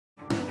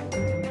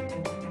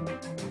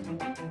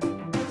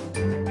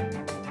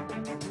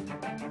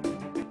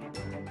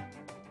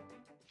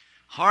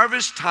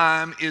Harvest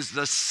time is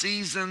the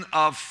season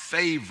of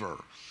favor.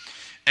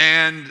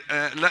 And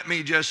let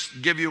me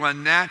just give you a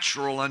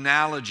natural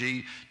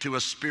analogy to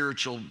a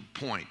spiritual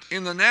point.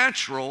 In the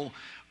natural,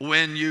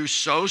 when you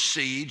sow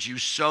seeds, you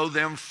sow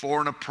them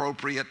for an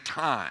appropriate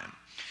time.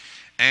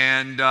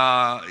 And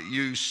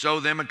you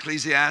sow them,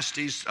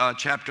 Ecclesiastes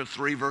chapter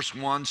 3 verse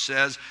 1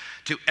 says,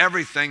 to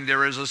everything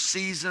there is a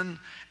season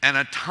and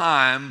a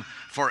time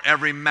for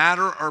every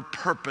matter or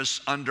purpose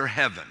under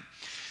heaven.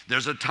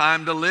 There's a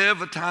time to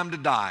live, a time to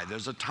die.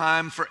 There's a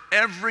time for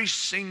every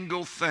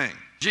single thing.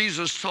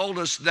 Jesus told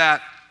us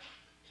that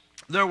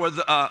there was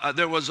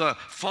a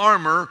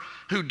farmer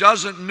who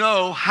doesn't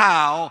know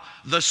how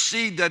the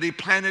seed that he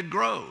planted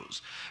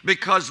grows,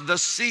 because the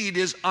seed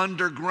is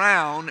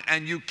underground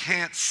and you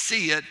can't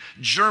see it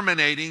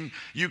germinating,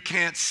 you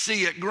can't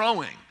see it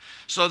growing.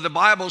 So the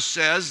Bible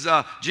says,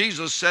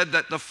 Jesus said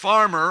that the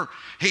farmer,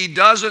 he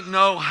doesn't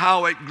know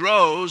how it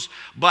grows,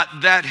 but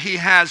that he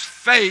has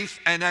faith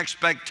and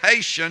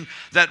expectation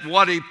that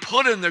what he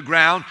put in the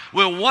ground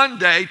will one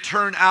day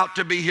turn out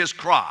to be his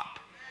crop.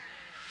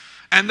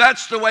 And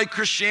that's the way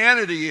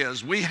Christianity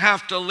is. We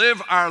have to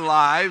live our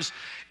lives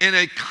in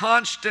a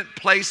constant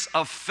place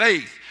of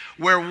faith,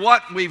 where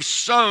what we've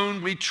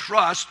sown, we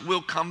trust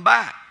will come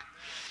back.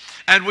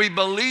 And we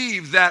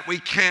believe that we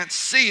can't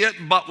see it,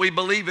 but we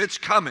believe it's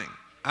coming.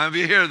 How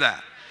many of you hear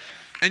that?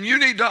 And you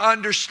need to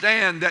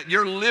understand that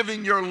you're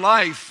living your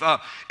life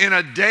in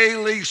a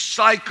daily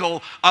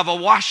cycle of a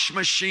wash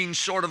machine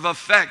sort of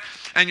effect.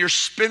 And you're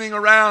spinning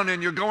around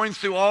and you're going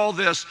through all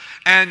this,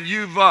 and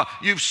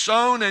you've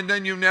sown and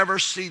then you never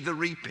see the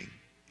reaping.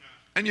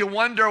 And you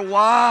wonder,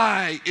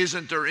 why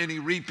isn't there any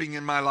reaping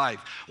in my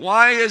life?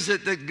 Why is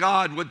it that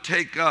God would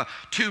take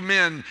two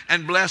men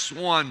and bless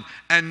one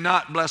and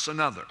not bless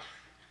another?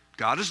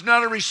 God is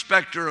not a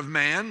respecter of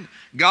man.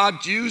 God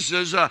He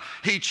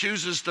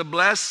chooses to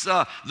bless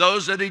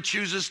those that He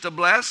chooses to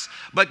bless.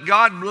 But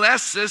God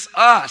blesses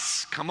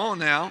us. Come on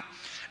now.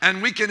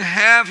 And we can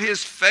have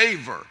His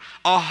favor.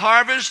 A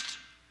harvest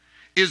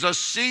is a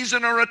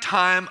season or a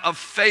time of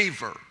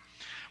favor,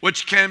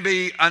 which can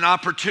be an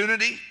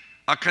opportunity,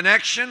 a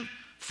connection,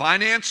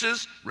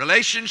 finances,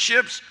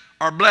 relationships,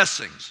 or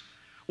blessings,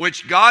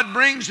 which God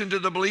brings into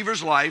the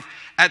believer's life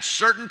at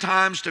certain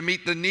times to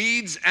meet the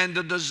needs and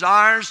the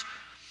desires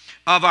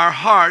of our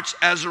hearts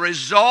as a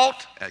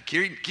result,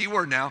 key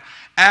word now,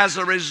 as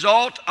a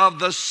result of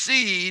the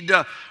seed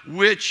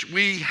which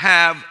we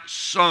have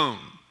sown.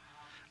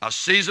 A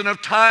season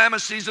of time, a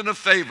season of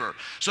favor.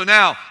 So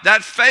now,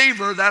 that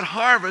favor, that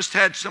harvest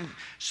had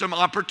some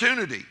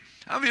opportunity.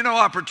 How many of you know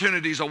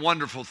opportunity is a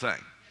wonderful thing?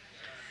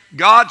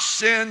 God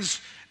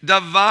sends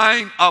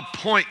divine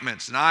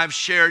appointments. And I've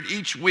shared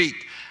each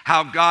week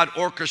how God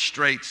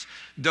orchestrates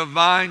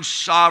divine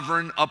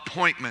sovereign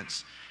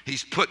appointments.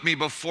 He's put me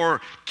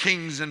before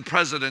kings and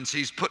presidents.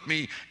 He's put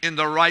me in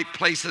the right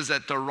places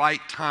at the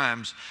right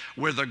times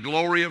where the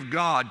glory of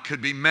God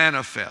could be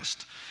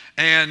manifest.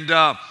 And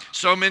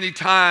so many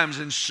times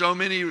and so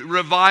many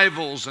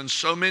revivals and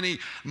so many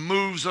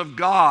moves of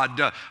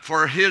God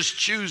for His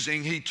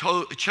choosing, He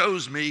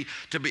chose me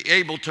to be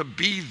able to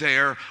be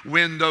there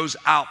when those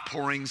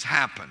outpourings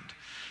happened.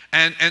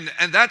 And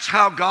that's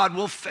how God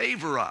will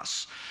favor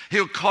us.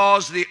 He'll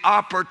cause the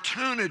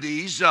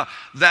opportunities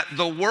that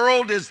the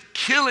world is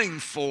killing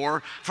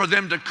for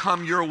them to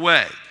come your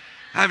way.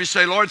 Have you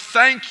say, Lord,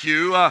 thank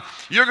you.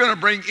 You're going to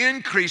bring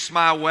increase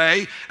my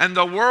way. And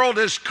the world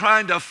is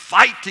trying to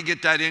fight to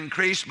get that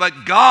increase.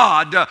 But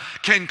God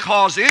can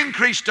cause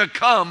increase to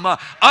come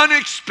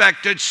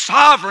unexpected,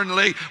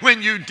 sovereignly.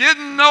 When you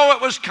didn't know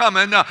it was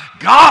coming,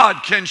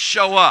 God can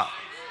show up.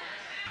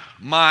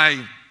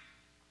 My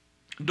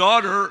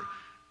daughter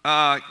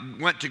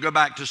went to go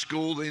back to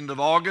school the end of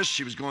August.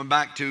 She was going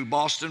back to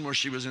Boston where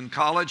she was in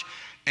college.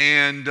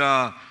 And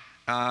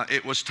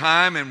it was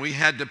time, and we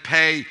had to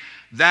pay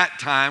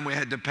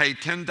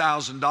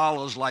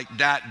 $10,000 like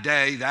that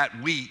day, that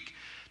week,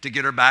 to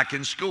get her back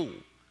in school.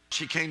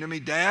 She came to me,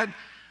 Dad,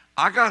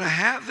 I got to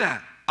have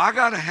that. I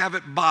got to have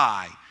it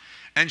by.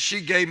 And she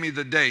gave me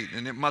the date,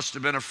 and it must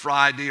have been a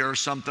Friday or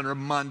something, or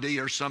Monday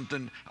or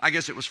something. I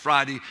guess it was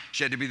Friday.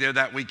 She had to be there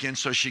that weekend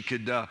so she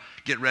could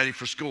get ready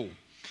for school.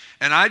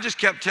 And I just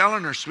kept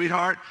telling her,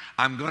 sweetheart,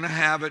 I'm going to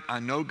have it. I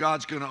know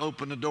God's going to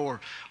open the door.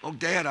 Oh,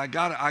 Dad, I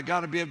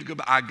got to be able to go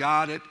back. I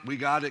got it. We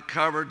got it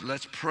covered.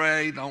 Let's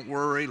pray. Don't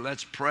worry.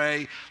 Let's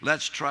pray.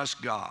 Let's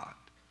trust God.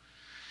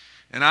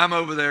 And I'm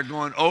over there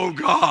going, oh,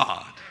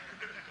 God.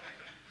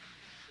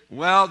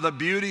 Well, the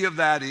beauty of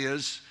that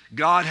is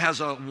God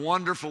has a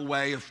wonderful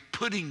way of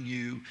putting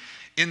you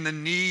in the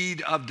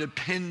need of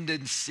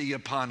dependency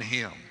upon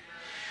Him.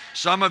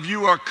 Some of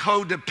you are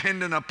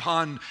codependent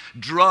upon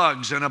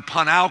drugs and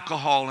upon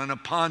alcohol and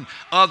upon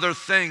other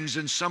things.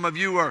 And some of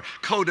you are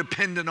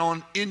codependent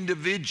on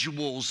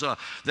individuals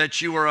that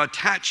you are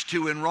attached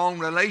to in wrong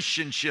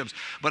relationships.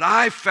 But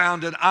I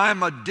found that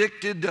I'm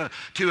addicted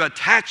to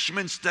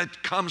attachments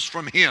that comes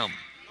from Him.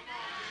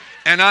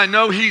 And I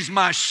know He's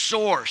my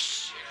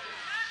source.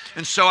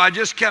 And so I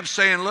just kept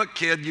saying, look,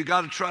 kid, you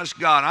got to trust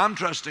God. I'm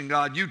trusting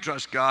God. You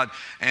trust God.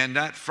 And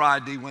that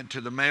Friday went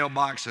to the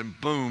mailbox and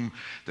boom,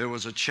 there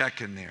was a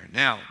check in there.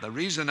 Now, the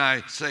reason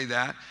I say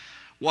that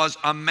was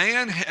a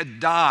man had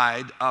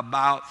died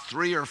about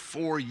 3 or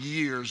 4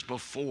 years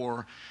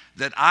before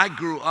that I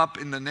grew up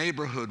in the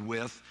neighborhood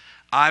with.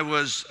 I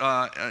was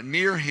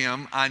near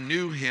him. I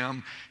knew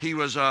him. He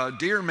was a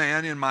dear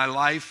man in my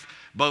life,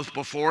 both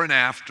before and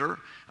after.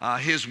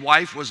 His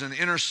wife was an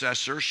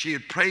intercessor. She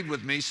had prayed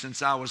with me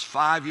since I was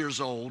 5 years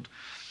old.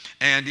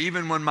 And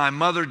even when my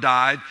mother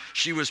died,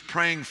 she was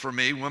praying for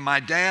me. When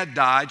my dad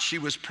died, she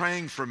was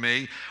praying for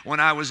me. When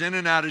I was in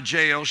and out of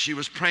jail, she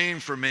was praying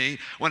for me.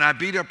 When I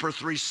beat up her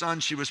 3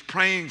 sons, she was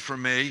praying for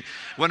me.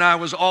 When I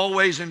was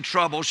always in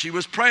trouble, she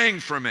was praying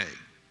for me.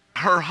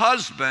 Her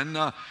husband,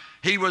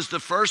 he was the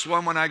first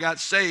one when I got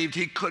saved.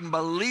 He couldn't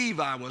believe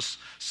I was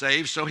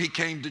saved, so he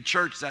came to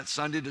church that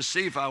Sunday to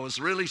see if I was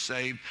really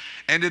saved.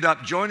 Ended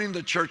up joining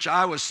the church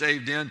I was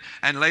saved in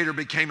and later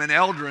became an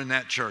elder in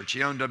that church.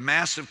 He owned a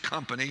massive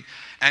company,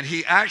 and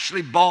he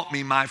actually bought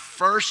me my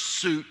first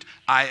suit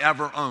I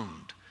ever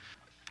owned.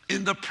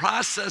 In the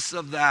process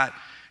of that,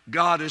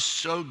 God is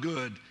so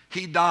good.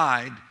 He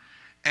died,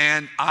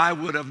 and I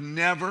would have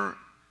never,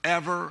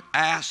 ever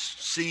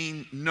asked,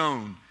 seen,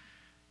 known.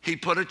 He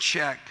put a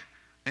check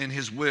in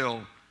his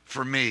will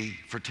for me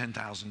for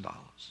 $10,000.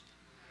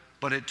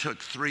 But it took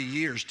 3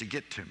 years to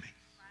get to me.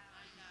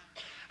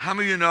 How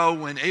many of you know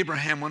when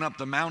Abraham went up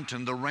the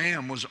mountain, the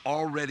ram was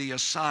already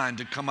assigned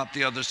to come up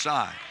the other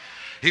side?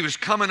 He was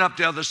coming up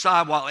the other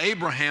side while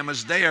Abraham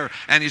is there,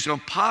 and he's going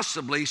to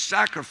possibly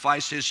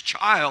sacrifice his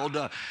child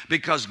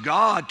because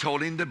God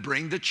told him to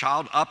bring the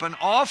child up and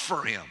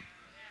offer him.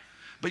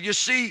 But you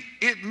see,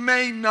 it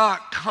may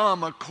not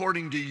come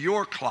according to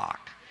your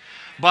clock.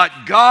 But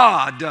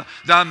God,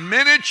 the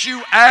minute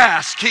you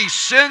ask, He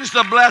sends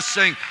the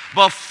blessing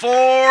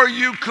before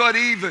you could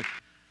even.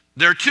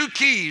 There are 2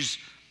 keys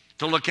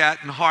to look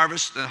at in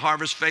harvest and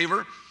harvest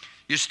favor.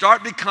 You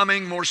start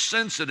becoming more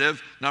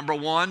sensitive. Number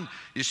 1,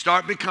 you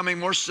start becoming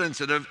more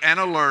sensitive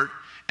and alert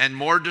and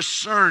more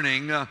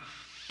discerning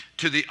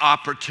to the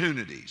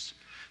opportunities.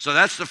 So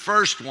that's the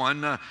first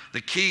one.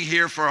 The key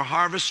here for a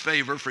harvest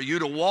favor, for you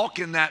to walk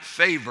in that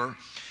favor,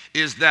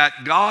 is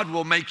that God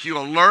will make you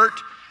alert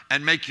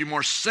and make you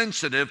more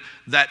sensitive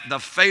that the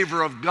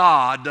favor of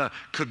God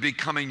could be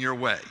coming your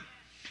way.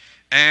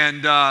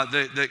 And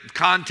the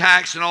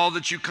contacts and all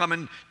that you come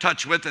in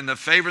touch with and the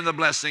favor and the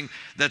blessing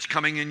that's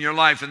coming in your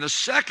life. And the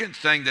second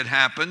thing that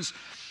happens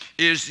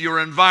is your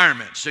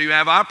environment. So you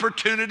have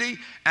opportunity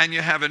and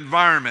you have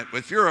environment.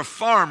 If you're a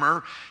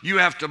farmer, you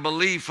have to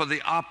believe for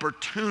the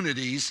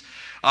opportunities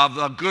of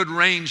a good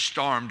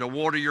rainstorm to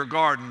water your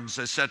gardens,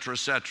 etc.,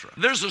 etc.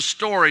 There's a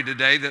story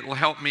today that will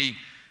help me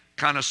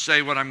kind of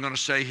say what I'm going to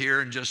say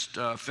here and just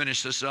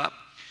finish this up.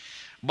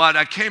 But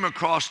I came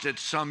across it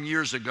some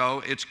years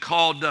ago. It's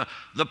called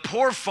The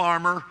Poor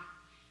Farmer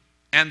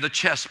and the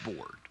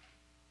Chessboard.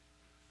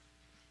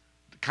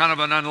 Kind of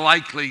an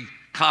unlikely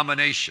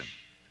combination.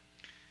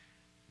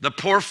 The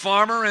poor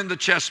farmer and the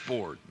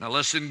chessboard. Now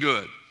listen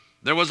good.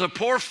 There was a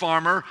poor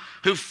farmer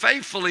who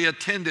faithfully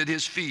attended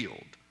his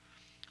field.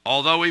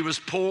 Although he was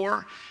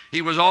poor,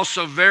 he was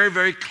also very,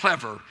 very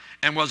clever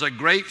and was a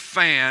great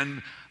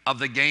fan of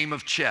the game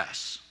of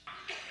chess.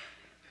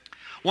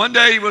 One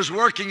day he was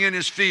working in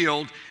his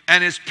field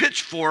and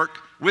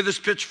with his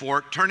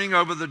pitchfork, turning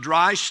over the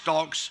dry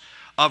stalks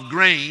of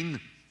grain,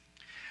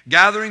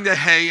 gathering the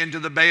hay into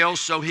the bales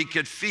so he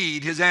could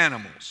feed his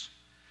animals.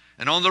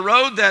 And on the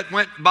road that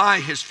went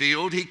by his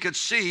field, he could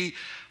see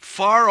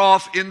far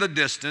off in the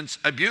distance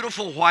a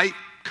beautiful white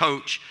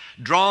coach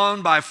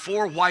drawn by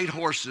 4 white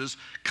horses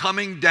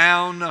coming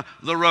down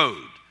the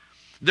road.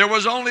 There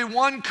was only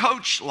one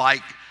coach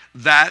like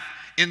that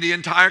in the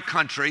entire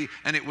country,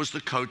 and it was the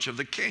coach of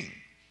the king.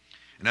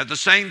 And at the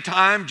same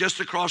time,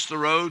 just across the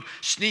road,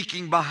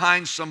 sneaking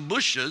behind some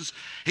bushes,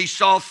 he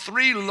saw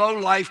 3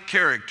 low-life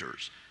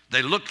characters.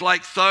 They looked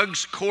like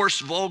thugs, coarse,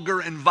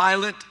 vulgar, and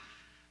violent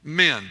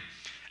men.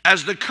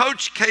 As the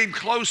coach came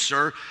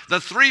closer, the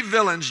 3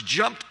 villains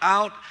jumped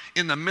out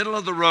in the middle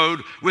of the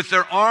road with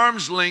their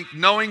arms linked,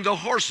 knowing the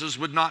horses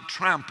would not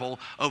trample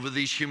over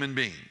these human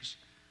beings.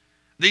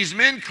 These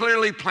men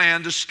clearly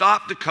planned to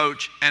stop the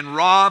coach and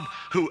rob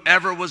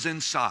whoever was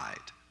inside.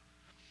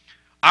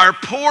 Our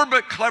poor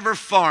but clever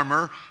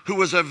farmer, who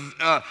was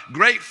a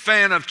great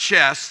fan of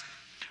chess,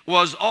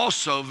 was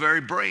also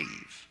very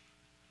brave.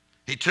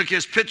 He took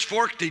his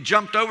pitchfork, he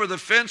jumped over the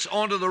fence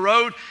onto the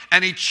road,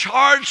 and he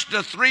charged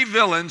the 3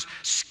 villains,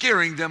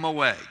 scaring them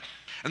away.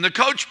 And the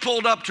coach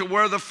pulled up to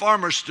where the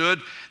farmer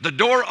stood. The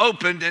door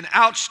opened, and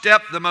out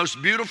stepped the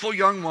most beautiful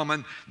young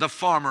woman the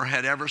farmer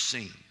had ever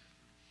seen.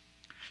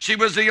 She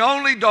was the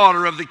only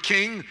daughter of the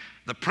king,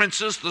 the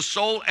princess, the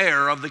sole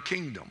heir of the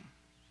kingdom.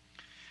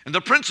 And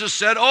the princess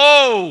said,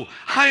 "Oh,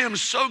 I am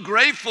so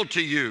grateful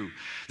to you.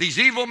 These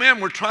evil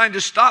men were trying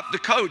to stop the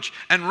coach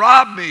and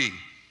rob me.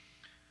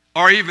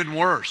 Or even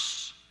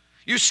worse,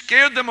 you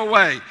scared them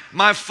away.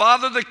 My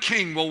father the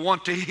king will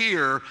want to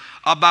hear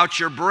about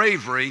your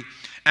bravery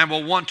and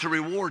will want to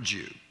reward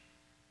you.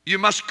 You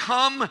must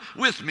come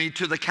with me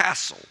to the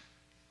castle.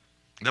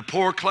 The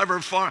poor,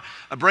 clever,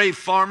 brave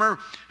farmer,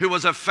 who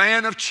was a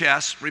fan of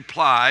chess,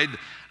 replied,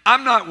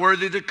 I'm not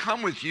worthy to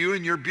come with you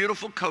in your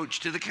beautiful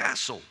coach to the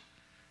castle.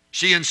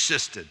 She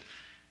insisted.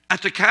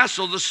 At the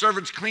castle, the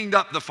servants cleaned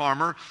up the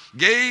farmer,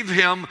 gave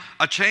him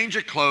a change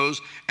of clothes,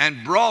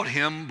 and brought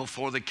him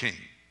before the king.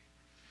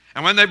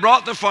 And when they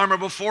brought the farmer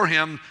before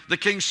him, the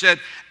king said,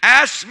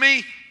 ask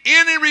me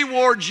any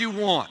reward you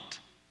want,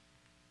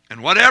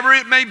 and whatever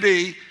it may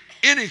be,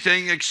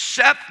 anything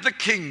except the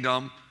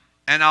kingdom,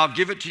 and I'll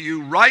give it to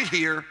you right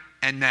here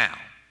and now.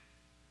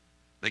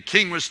 The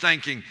king was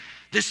thinking,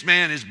 this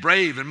man is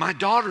brave and my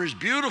daughter is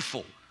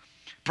beautiful.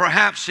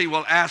 Perhaps he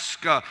will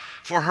ask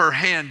for her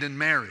hand in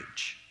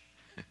marriage.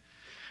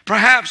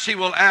 Perhaps he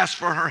will ask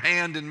for her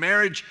hand in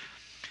marriage.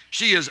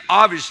 She is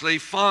obviously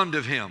fond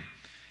of him.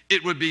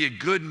 It would be a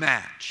good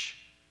match.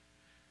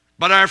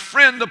 But our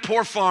friend, the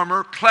poor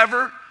farmer,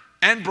 clever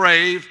and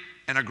brave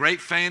and a great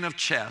fan of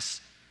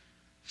chess,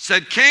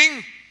 said,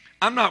 King,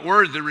 I'm not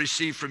worthy to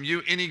receive from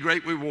you any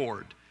great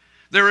reward.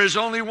 There is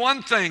only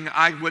one thing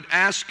I would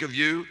ask of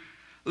you.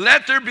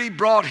 Let there be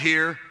brought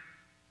here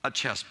a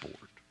chessboard.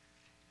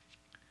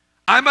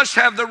 I must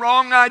have the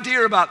wrong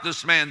idea about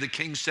this man, the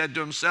king said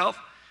to himself.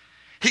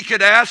 He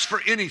could ask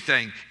for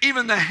anything,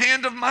 even the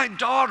hand of my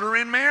daughter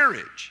in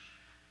marriage.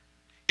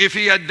 If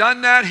he had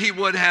done that, he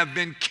would have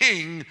been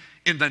king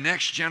in the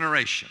next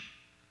generation.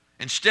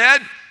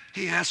 Instead,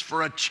 he asked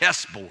for a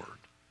chessboard.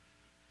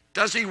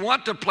 Does he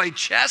want to play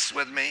chess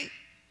with me?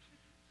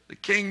 The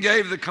king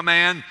gave the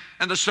command,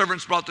 and the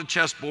servants brought the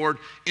chessboard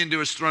into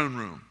his throne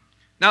room.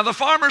 Now the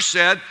farmer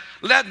said,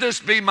 let this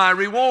be my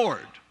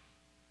reward,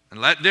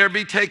 and let there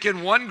be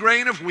taken 1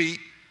 grain of wheat,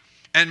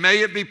 and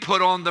may it be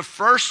put on the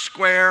first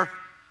square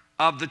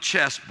of the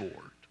chessboard.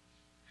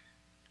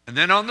 And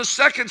then on the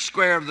second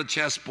square of the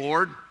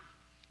chessboard,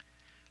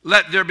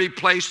 let there be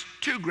placed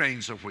 2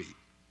 grains of wheat.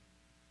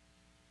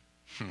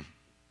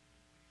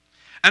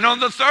 And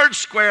on the third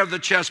square of the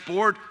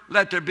chessboard,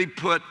 let there be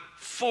put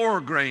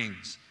 4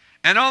 grains.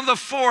 And on the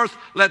fourth,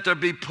 let there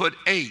be put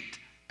 8,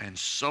 and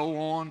so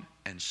on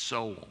and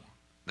so on.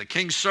 The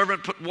king's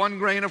servant put 1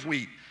 grain of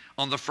wheat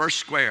on the first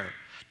square,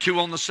 2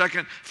 on the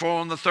second, 4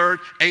 on the third,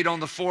 8 on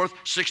the fourth,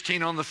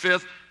 16 on the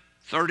fifth,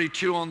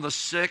 32 on the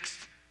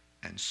sixth,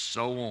 and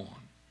so on.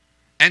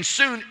 And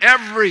soon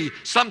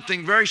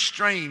something very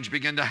strange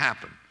began to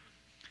happen.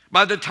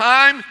 By the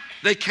time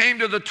they came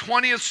to the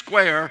 20th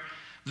square,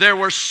 there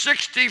were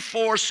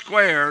 64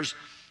 squares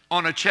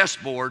on a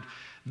chessboard.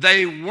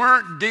 They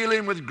weren't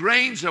dealing with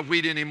grains of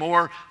wheat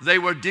anymore. They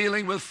were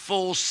dealing with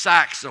full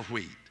sacks of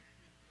wheat.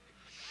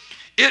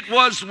 It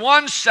was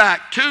 1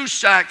 sack, 2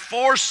 sack,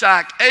 4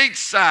 sack, 8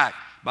 sack.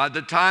 By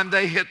the time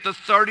they hit the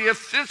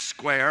 35th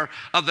square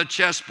of the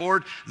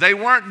chessboard, they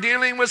weren't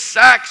dealing with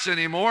sacks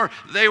anymore.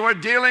 They were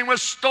dealing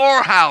with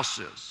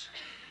storehouses.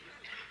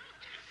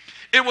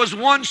 It was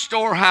 1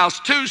 storehouse,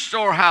 2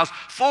 storehouse,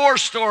 4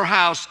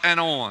 storehouse, and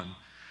on.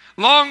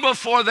 Long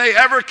before they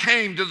ever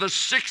came to the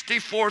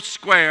 64th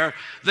square,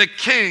 the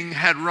king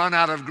had run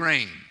out of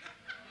grain.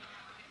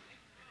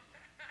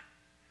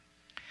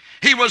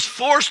 He was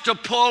forced to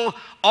pull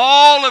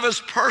all of his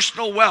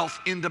personal wealth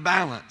into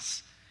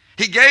balance.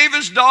 He gave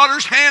his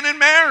daughter's hand in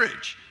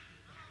marriage.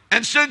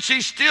 And since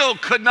he still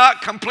could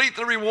not complete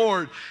the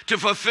reward to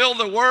fulfill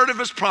the word of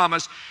his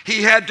promise,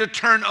 he had to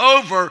turn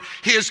over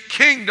his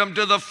kingdom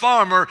to the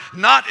farmer,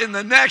 not in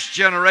the next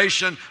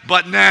generation,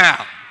 but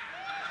now.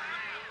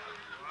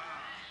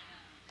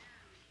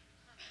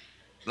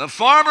 The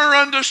farmer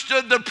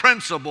understood the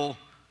principle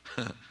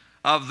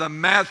of the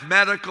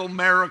mathematical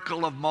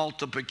miracle of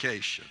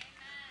multiplication.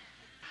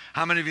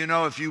 How many of you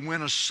know if you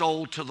win a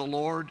soul to the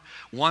Lord,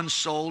 1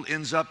 soul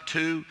ends up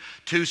 2,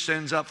 2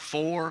 ends up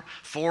 4,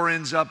 4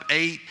 ends up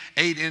 8,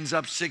 8 ends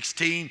up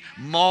 16,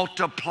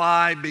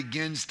 multiply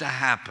begins to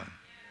happen.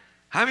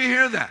 How many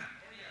hear that?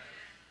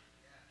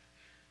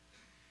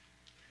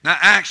 Now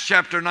Acts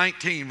chapter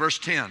 19, verse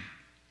 10.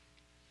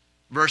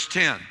 Verse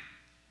 10.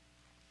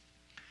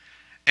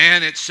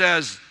 And it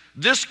says,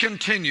 this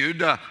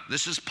continued,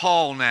 this is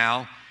Paul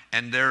now,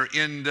 and they're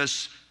in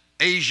this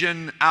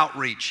Asian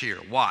outreach here.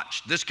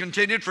 Watch. This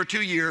continued for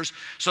 2 years,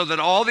 so that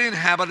all the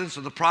inhabitants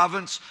of the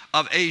province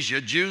of Asia,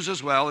 Jews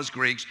as well as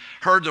Greeks,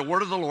 heard the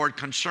word of the Lord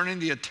concerning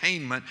the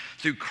attainment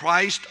through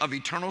Christ of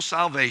eternal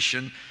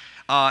salvation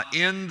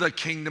in the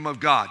kingdom of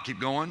God. Keep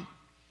going.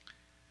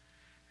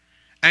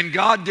 And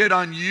God did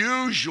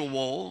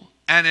unusual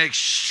and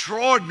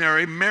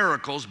extraordinary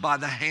miracles by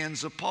the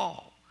hands of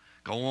Paul.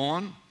 Go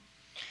on.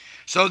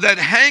 So that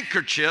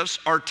handkerchiefs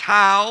or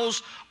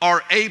towels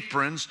or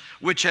aprons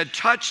which had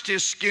touched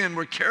his skin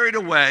were carried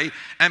away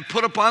and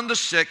put upon the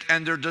sick,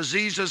 and their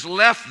diseases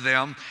left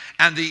them,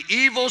 and the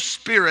evil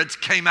spirits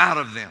came out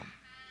of them.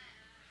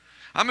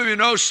 How many of you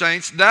know,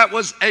 saints, that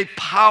was a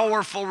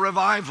powerful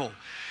revival.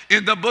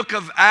 In the book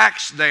of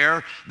Acts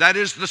there, that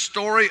is the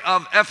story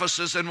of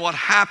Ephesus and what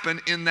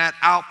happened in that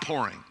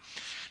outpouring.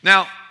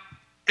 Now,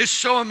 It's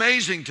so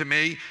amazing to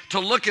me to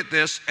look at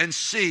this and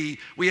see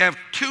we have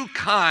two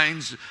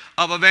kinds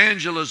of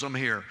evangelism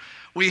here.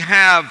 We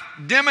have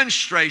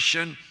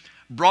demonstration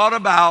brought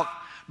about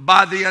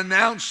by the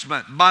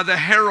announcement, by the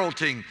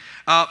heralding,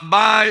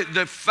 by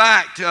the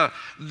fact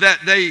that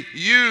they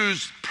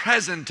use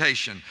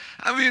presentation.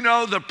 How do you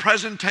know the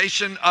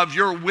presentation of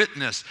your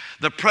witness,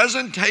 the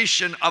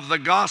presentation of the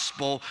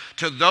gospel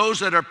to those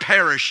that are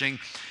perishing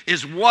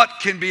is what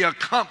can be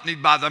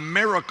accompanied by the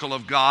miracle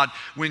of God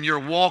when you're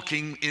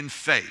walking in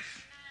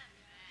faith?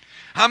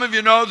 How many of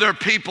you know there are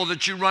people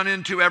that you run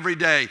into every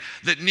day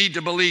that need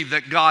to believe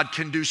that God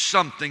can do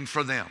something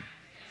for them?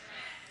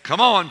 Come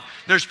on.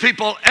 There's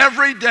people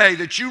every day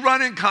that you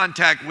run in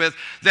contact with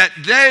that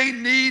they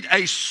need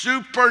a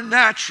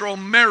supernatural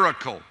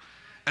miracle.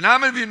 And how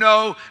many of you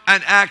know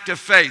an act of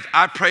faith?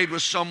 I prayed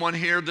with someone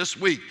here this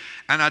week,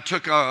 and I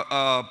took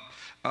a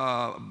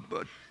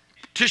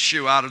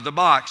tissue out of the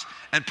box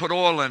and put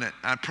oil in it.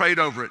 I prayed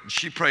over it, and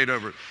she prayed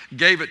over it,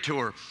 gave it to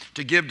her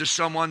to give to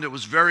someone that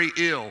was very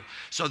ill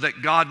so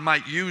that God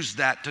might use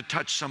that to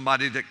touch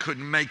somebody that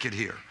couldn't make it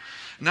here.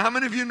 Now, how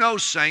many of you know,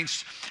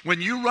 saints, when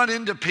you run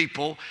into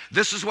people,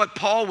 this is what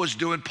Paul was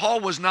doing. Paul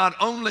was not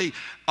only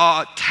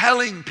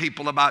telling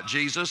people about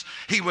Jesus,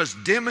 he was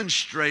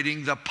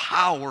demonstrating the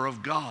power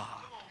of God.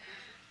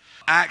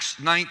 Acts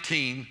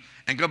 19,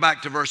 and go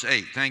back to verse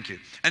 8. Thank you.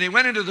 And he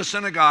went into the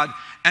synagogue,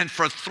 and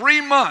for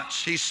 3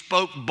 months he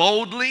spoke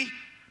boldly,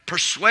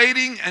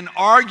 persuading and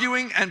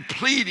arguing and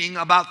pleading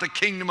about the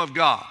kingdom of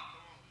God.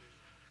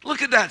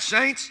 Look at that,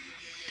 saints.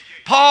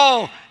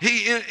 Paul,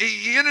 he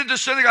entered the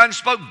synagogue and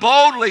spoke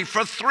boldly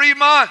for 3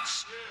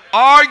 months,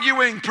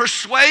 arguing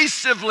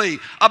persuasively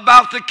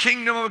about the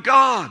kingdom of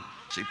God.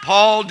 See,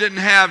 Paul didn't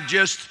have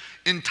just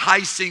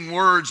enticing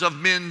words of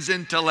men's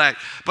intellect,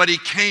 but he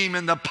came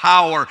in the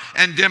power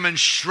and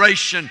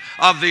demonstration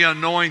of the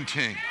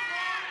anointing.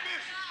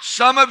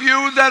 Some of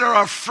you that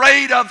are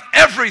afraid of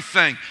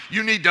everything,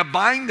 you need to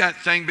bind that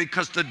thing,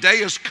 because the day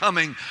is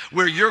coming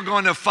where you're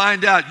going to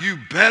find out you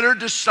better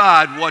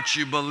decide what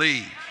you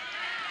believe.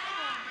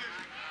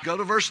 Go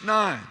to verse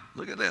 9.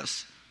 Look at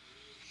this.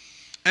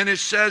 And it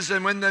says,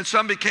 and when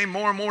some became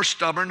more and more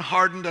stubborn,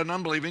 hardened and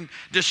unbelieving,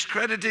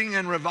 discrediting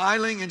and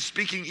reviling and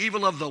speaking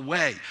evil of the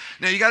way.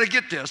 Now you got to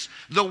get this.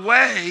 The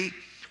way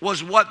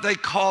was what they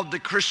called the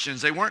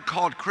Christians. They weren't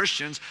called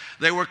Christians.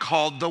 They were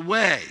called the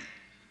way.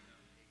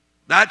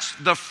 That's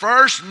the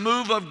first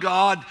move of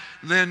God.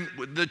 Then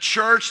the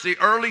church, the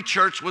early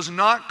church, was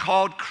not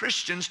called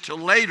Christians till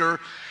later.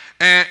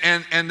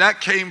 And that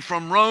came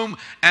from Rome,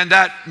 and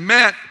that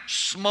meant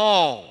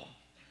small.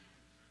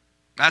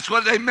 That's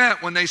what they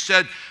meant when they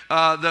said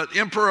the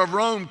emperor of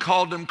Rome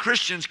called them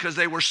Christians, because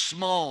they were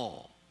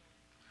small.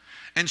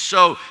 And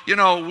so, you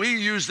know, we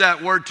use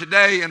that word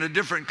today in a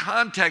different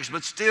context,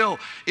 but still,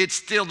 it's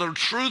still the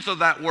truth of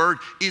that word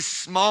is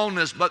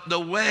smallness. But the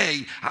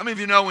way, how many of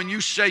you know when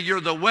you say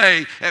you're the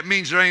way, it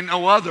means there ain't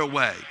no other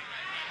way?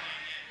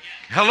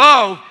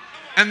 Hello?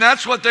 And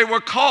that's what they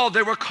were called.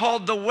 They were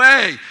called the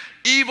way.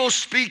 Evil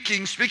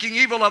speaking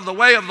evil of the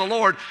way of the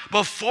Lord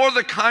before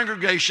the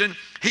congregation.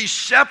 He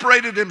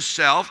separated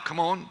himself, come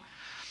on,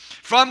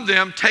 from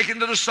them, taking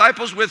the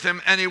disciples with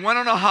him, and he went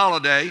on a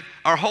holiday,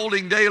 or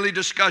holding daily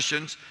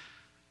discussions.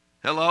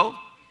 Hello?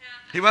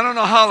 He went on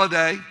a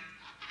holiday.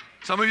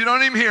 Some of you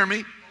don't even hear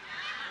me.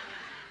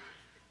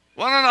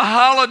 Went on a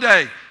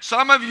holiday.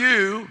 Some of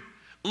you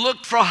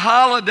looked for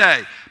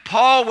holiday.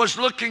 Paul was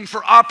looking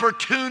for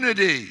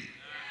opportunity.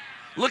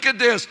 Look at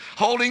this,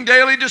 holding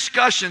daily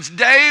discussions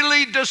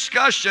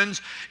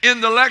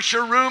in the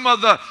lecture room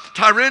of the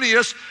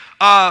Tyrannus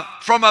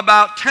from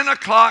about 10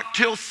 o'clock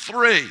till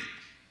 3.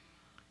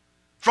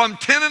 From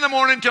 10 in the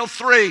morning till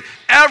 3,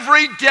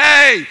 every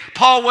day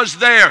Paul was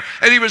there,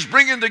 and he was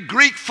bringing the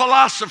Greek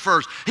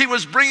philosophers. He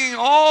was bringing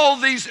all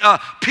these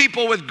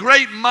people with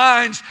great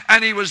minds,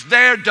 and he was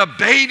there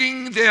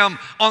debating them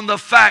on the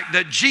fact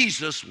that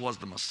Jesus was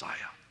the Messiah.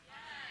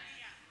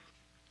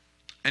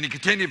 And he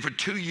continued for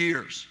 2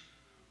 years.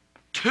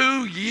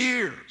 2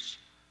 years.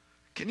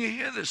 Can you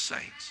hear this,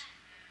 saints?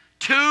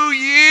 2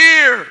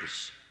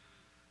 years.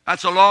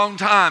 That's a long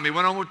time. He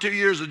went on for 2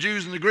 years. The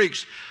Jews and the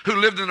Greeks who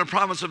lived in the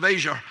province of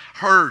Asia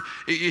heard.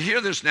 You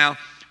hear this now.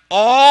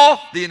 All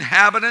the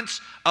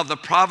inhabitants of the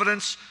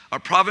province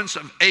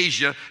of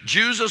Asia,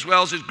 Jews as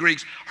well as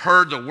Greeks,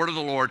 heard the word of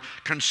the Lord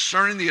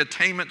concerning the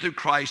attainment through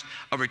Christ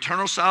of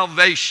eternal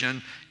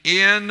salvation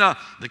in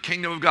the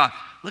kingdom of God.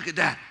 Look at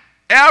that.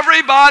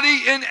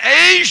 Everybody in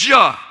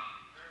Asia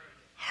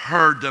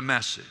heard the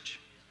message.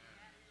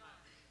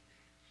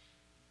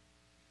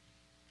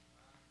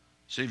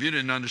 See, if you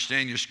didn't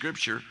understand your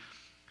scripture,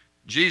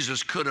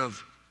 Jesus could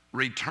have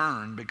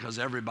returned because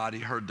everybody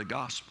heard the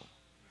gospel.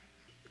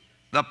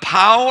 The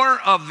power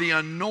of the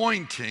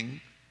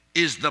anointing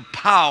is the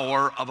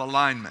power of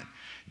alignment.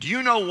 Do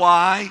you know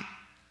why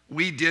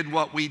we did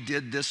what we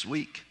did this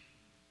week?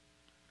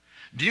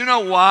 Do you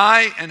know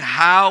why and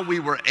how we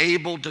were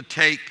able to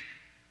take,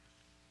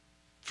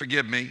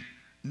 forgive me,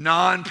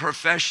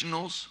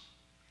 non-professionals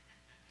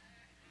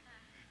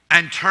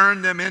and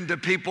turned them into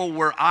people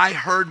where I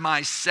heard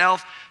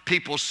myself,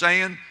 people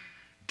saying,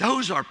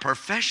 those are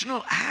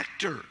professional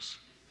actors.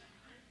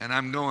 And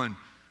I'm going,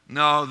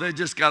 no, they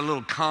just got a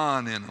little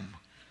con in them.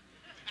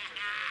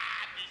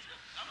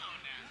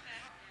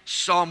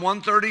 Psalm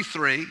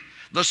 133.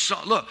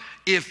 Look,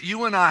 if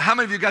you and I, how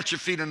many of you got your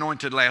feet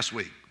anointed last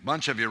week? A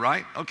bunch of you,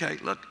 right? Okay,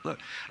 look.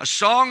 A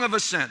song of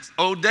ascent.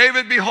 Oh,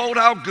 David, behold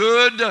how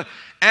good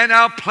and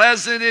how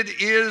pleasant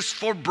it is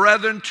for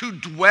brethren to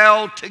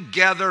dwell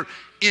together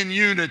in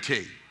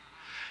unity.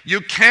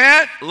 You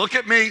can't, look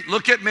at me.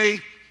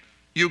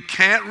 You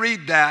can't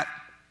read that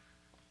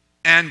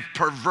and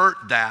pervert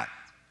that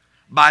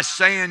by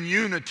saying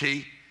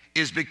unity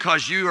is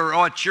because you are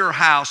at your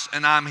house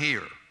and I'm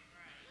here.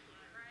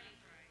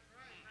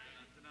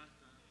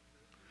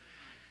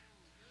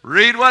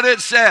 Read what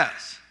it says.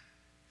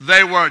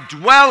 They were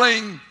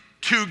dwelling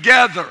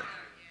together.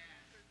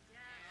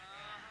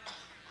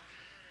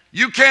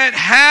 You can't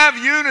have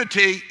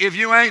unity if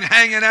you ain't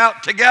hanging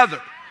out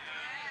together.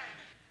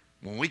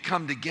 When we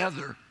come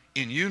together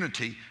in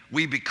unity,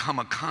 we become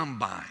a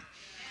combine.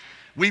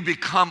 We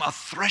become a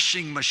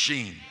threshing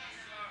machine.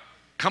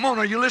 Come on,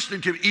 are you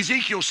listening to me?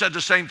 Ezekiel said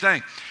the same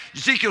thing.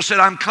 Ezekiel said,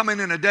 I'm coming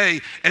in a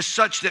day as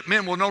such that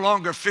men will no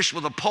longer fish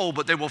with a pole,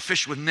 but they will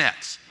fish with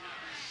nets.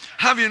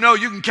 How do you know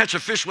you can catch a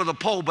fish with a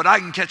pole, but I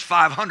can catch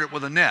 500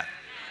 with a net?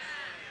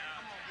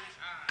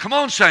 Come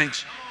on,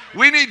 saints.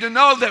 We need to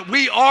know that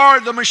we are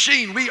the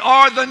machine. We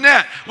are the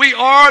net. We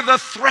are the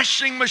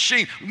threshing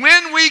machine.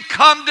 When we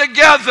come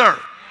together,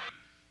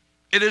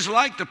 it is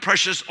like the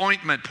precious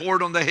ointment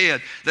poured on the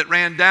head that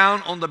ran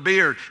down on the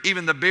beard,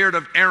 even the beard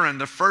of Aaron,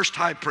 the first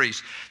high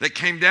priest, that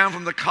came down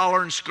from the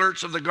collar and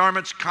skirts of the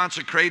garments,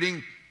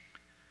 consecrating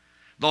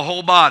the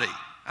whole body.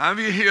 How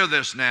do you hear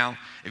this now?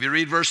 If you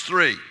read verse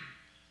 3.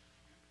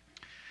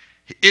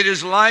 It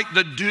is like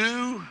the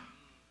dew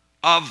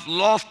of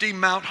lofty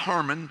Mount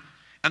Hermon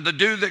and the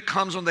dew that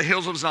comes on the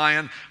hills of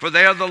Zion, for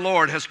there the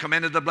Lord has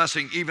commanded the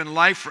blessing, even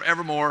life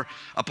forevermore,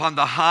 upon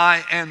the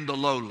high and the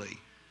lowly.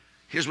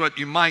 Here's what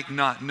you might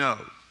not know.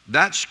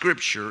 That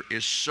scripture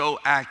is so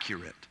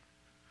accurate.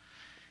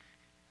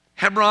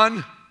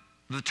 Hebron,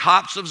 the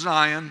tops of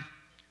Zion,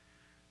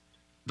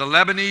 the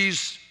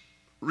Lebanese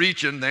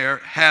region there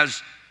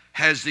has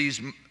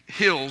these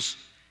hills,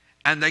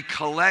 and they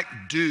collect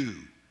dew.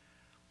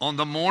 On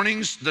the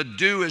mornings, the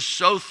dew is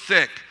so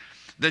thick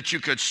that you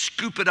could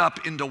scoop it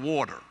up into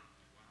water.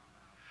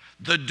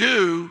 The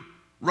dew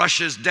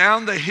rushes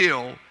down the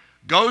hill,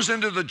 goes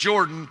into the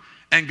Jordan,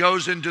 and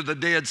goes into the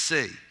Dead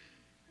Sea.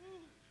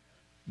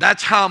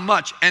 That's how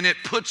much. And it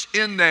puts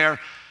in there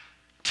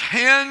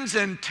tens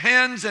and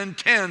tens and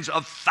tens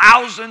of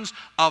thousands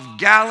of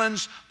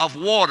gallons of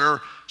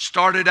water,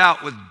 started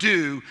out with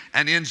dew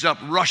and ends up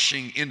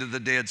rushing into the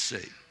Dead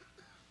Sea.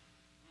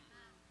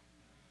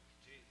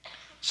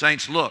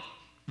 Saints, look,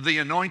 the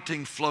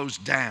anointing flows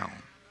down.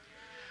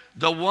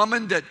 The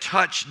woman that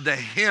touched the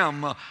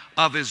hem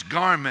of his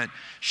garment,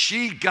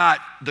 she got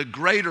the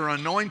greater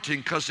anointing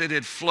because it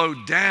had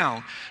flowed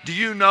down. Do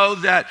you know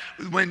that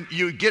when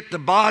you get the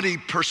body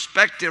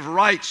perspective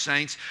right,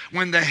 saints,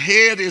 when the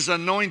head is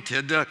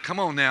anointed, come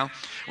on now,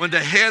 when the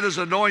head is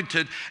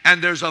anointed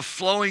and there's a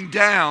flowing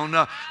down,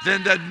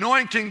 then the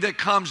anointing that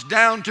comes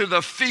down to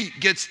the feet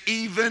gets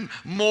even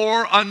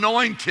more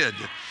anointed.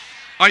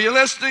 Are you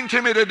listening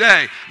to me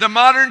today? The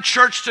modern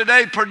church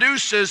today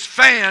produces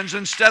fans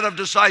instead of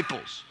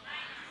disciples.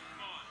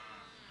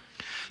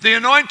 The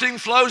anointing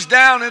flows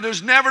down. It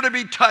is never to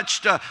be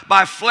touched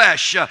by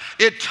flesh.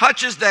 It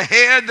touches the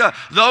head,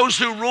 those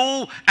who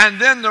rule,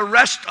 and then the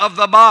rest of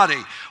the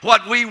body.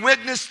 What we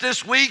witnessed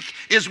this week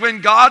is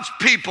when God's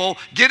people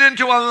get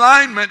into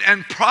alignment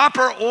and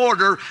proper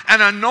order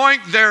and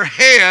anoint their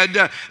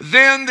head,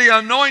 then the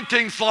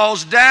anointing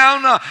falls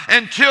down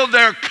until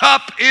their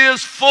cup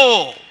is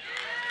full.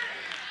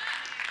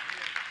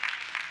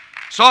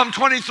 Psalm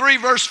 23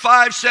 verse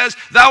 5 says,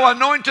 Thou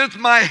anointest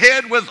my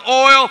head with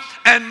oil,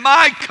 and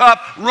my cup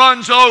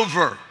runs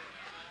over.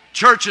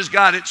 Church has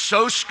got it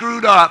so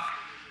screwed up.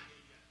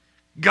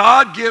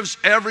 God gives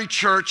every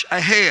church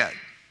a head.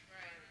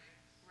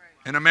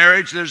 In a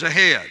marriage, there's a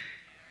head.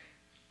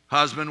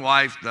 Husband,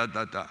 wife,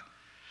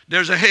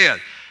 There's a head.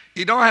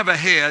 You don't have a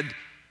head,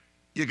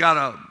 you got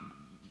a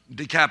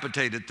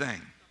decapitated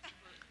thing.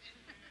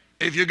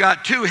 If you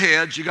got two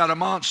heads, you got a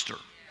monster.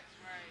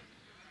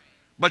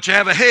 But you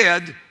have a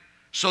head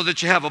so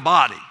that you have a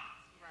body.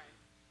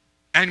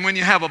 And when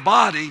you have a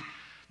body,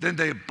 then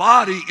the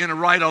body in a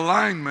right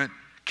alignment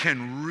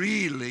can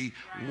really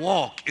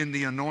walk in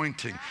the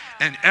anointing.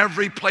 And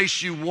every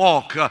place you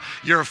walk,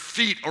 your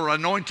feet are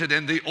anointed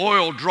and the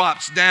oil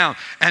drops down.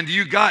 And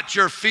you got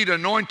your feet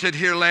anointed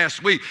here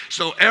last week.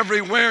 So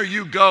everywhere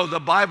you go, the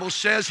Bible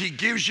says He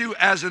gives you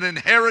as an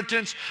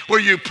inheritance. Where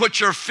you put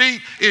your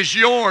feet is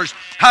yours.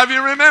 Have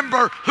you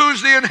remember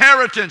who's the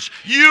inheritance?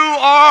 You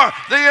are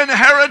the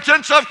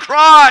inheritance of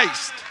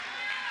Christ.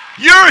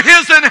 You're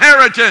His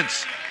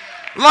inheritance.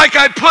 Like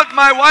I put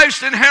my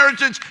wife's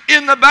inheritance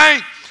in the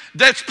bank.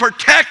 that's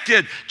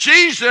protected.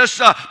 Jesus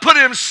put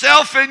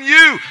himself in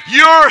you.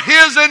 You're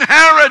his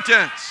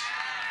inheritance.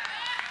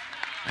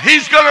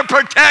 He's going to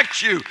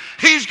protect you.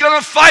 He's going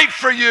to fight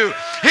for you.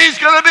 He's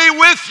going to be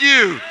with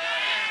you.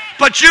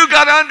 But you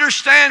got to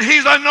understand,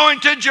 he's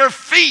anointed your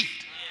feet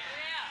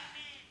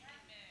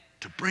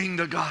to bring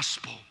the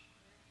gospel.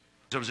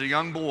 There was a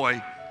young boy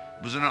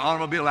who was in an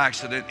automobile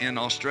accident in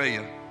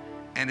Australia,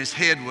 and his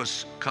head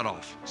was cut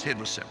off. His head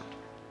was severed.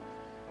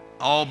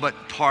 All but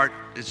part,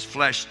 his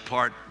flesh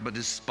part, but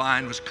his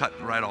spine was cut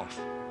right off.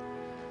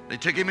 They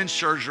took him in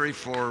surgery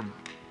for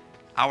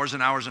hours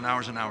and hours and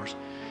hours and hours.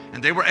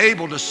 And they were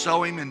able to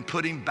sew him and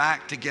put him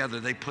back together.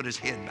 They put his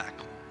head back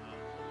on.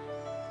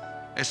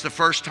 It's the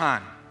first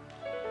time.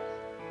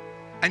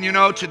 And you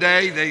know,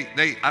 today,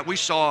 we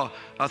saw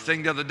a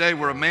thing the other day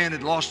where a man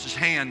had lost his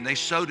hand. They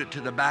sewed it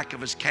to the back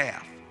of his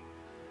calf.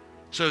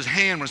 So his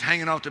hand was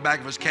hanging off the back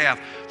of his calf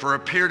for a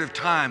period of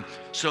time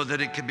so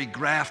that it could be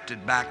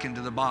grafted back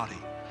into the body.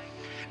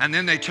 And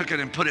then they took it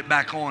and put it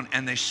back on,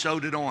 and they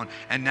sewed it on,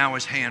 and now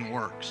his hand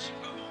works.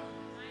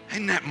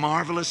 Isn't that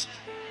marvelous?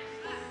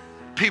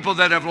 People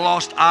that have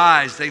lost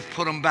eyes, they've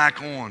put them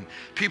back on.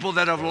 People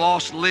that have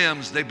lost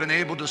limbs, they've been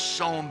able to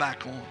sew them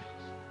back on.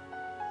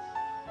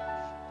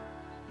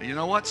 But you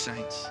know what,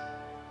 saints?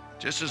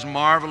 Just as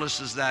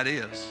marvelous as that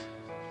is,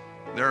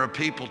 there are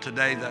people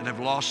today that have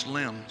lost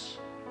limbs.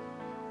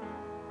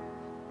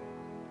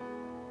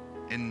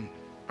 In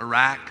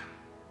Iraq,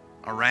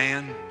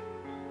 Iran,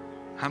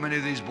 how many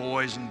of these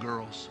boys and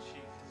girls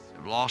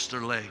have lost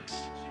their legs?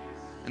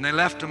 And they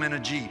left them in a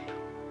Jeep.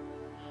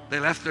 They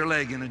left their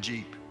leg in a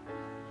Jeep.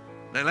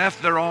 They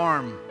left their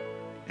arm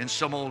in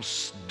some old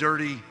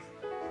dirty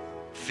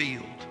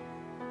field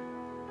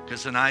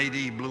because an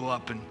IED blew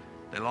up and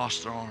they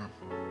lost their arm,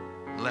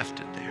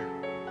 left it there.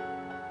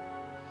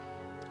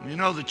 You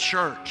know, the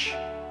church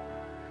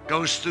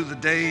goes through the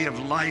day of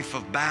life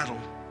of battle,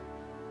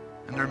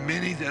 and there are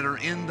many that are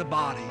in the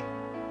body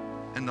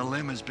and the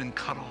limb has been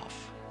cut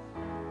off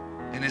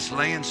and it's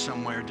laying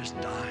somewhere just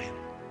dying.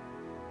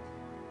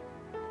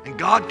 And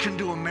God can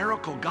do a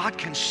miracle. God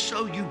can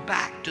sew you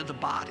back to the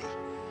body.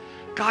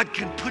 God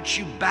can put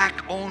you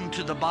back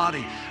onto the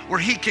body where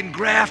he can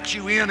graft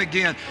you in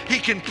again. He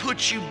can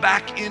put you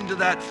back into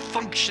that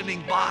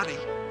functioning body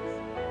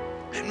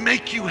and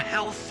make you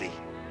healthy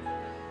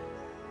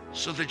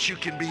so that you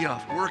can be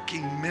a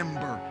working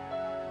member,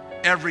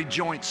 every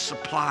joint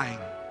supplying,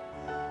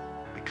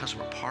 because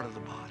we're part of the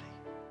body.